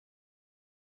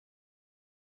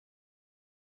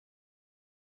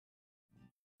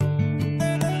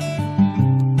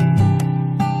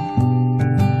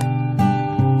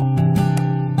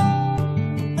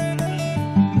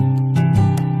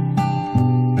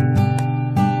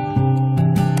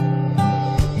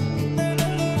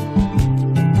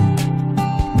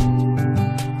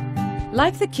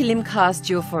Like the Kilimkas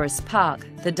Geoforest Park,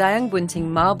 the Dayang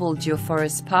Bunting Marble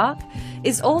Geoforest Park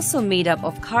is also made up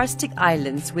of karstic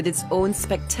islands with its own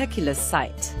spectacular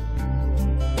site.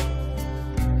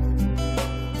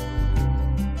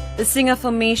 The Singer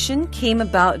Formation came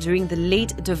about during the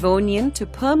late Devonian to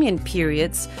Permian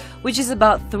periods, which is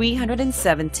about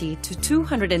 370 to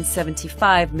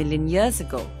 275 million years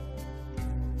ago.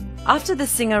 After the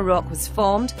Singer Rock was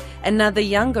formed, another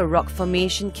younger rock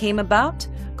formation came about,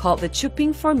 called the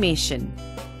Chuping Formation.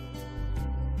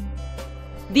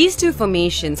 These two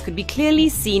formations could be clearly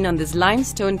seen on this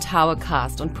limestone tower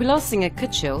cast on Pulau Singer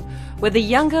Kecil, where the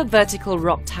younger vertical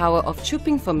rock tower of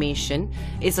Chuping Formation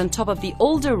is on top of the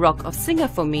older rock of Singer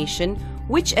Formation,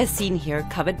 which as seen here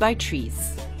covered by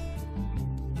trees.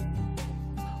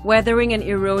 Weathering and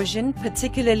erosion,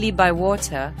 particularly by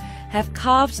water, have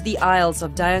carved the isles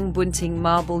of Dayang Bunting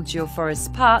Marble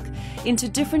Geoforest Park into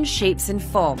different shapes and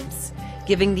forms,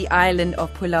 giving the island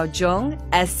of Pulau Jong,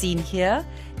 as seen here,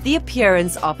 the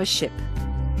appearance of a ship.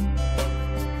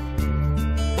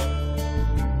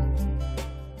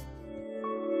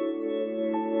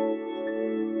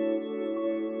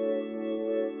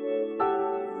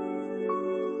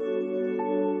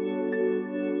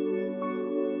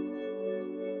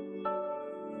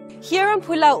 Here on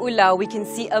Pulau Ulau, we can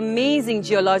see amazing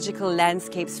geological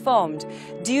landscapes formed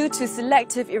due to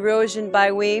selective erosion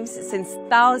by waves since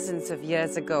thousands of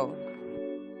years ago.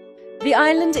 The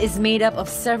island is made up of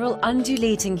several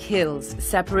undulating hills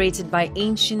separated by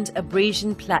ancient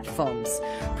abrasion platforms,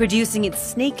 producing its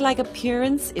snake-like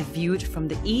appearance if viewed from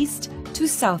the east to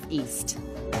southeast.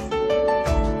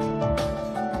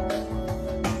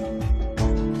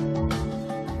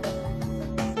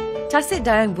 Tasik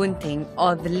Dayang Bunting,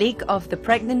 or the Lake of the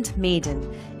Pregnant Maiden,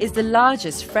 is the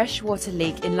largest freshwater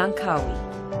lake in Langkawi.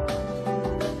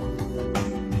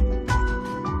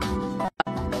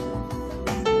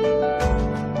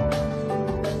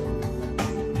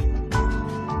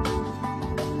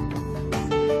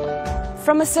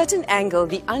 From a certain angle,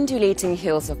 the undulating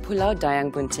hills of Pulau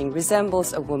Dayang Bunting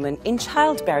resembles a woman in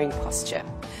childbearing posture.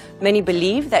 Many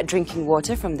believe that drinking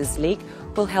water from this lake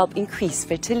will help increase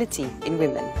fertility in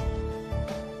women.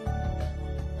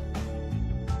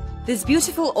 This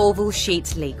beautiful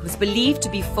oval-shaped lake was believed to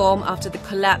be formed after the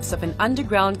collapse of an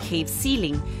underground cave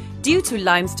ceiling due to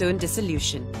limestone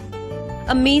dissolution.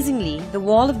 Amazingly, the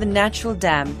wall of the natural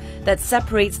dam that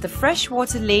separates the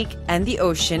freshwater lake and the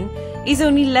ocean is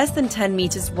only less than 10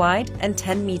 meters wide and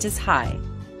 10 meters high.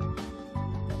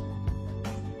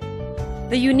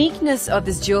 The uniqueness of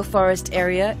this geoforest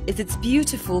area is its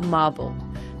beautiful marble,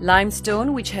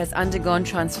 limestone which has undergone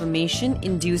transformation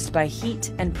induced by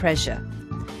heat and pressure.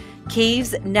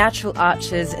 Caves, natural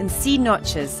arches and sea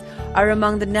notches are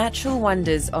among the natural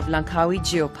wonders of Langkawi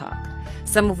Geopark,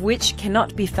 some of which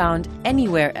cannot be found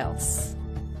anywhere else.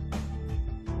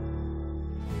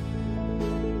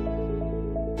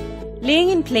 Laying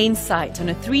in plain sight on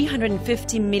a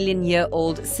 350 million year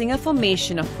old Singer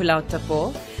Formation of Pulau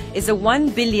Tepor is a 1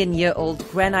 billion year old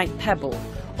granite pebble,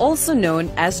 also known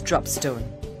as dropstone.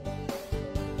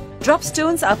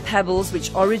 Dropstones are pebbles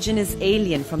which origin is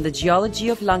alien from the geology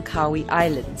of Langkawi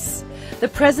Islands. The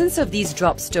presence of these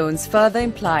dropstones further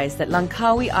implies that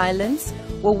Langkawi Islands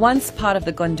were once part of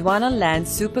the Gondwana land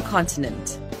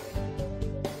supercontinent.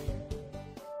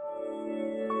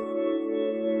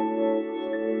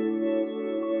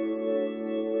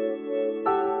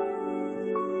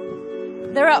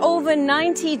 There are over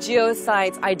 90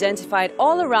 geosites identified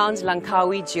all around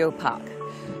Langkawi Geopark.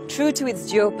 True to its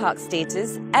geopark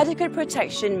status, adequate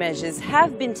protection measures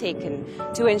have been taken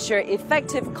to ensure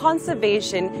effective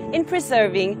conservation in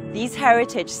preserving these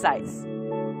heritage sites.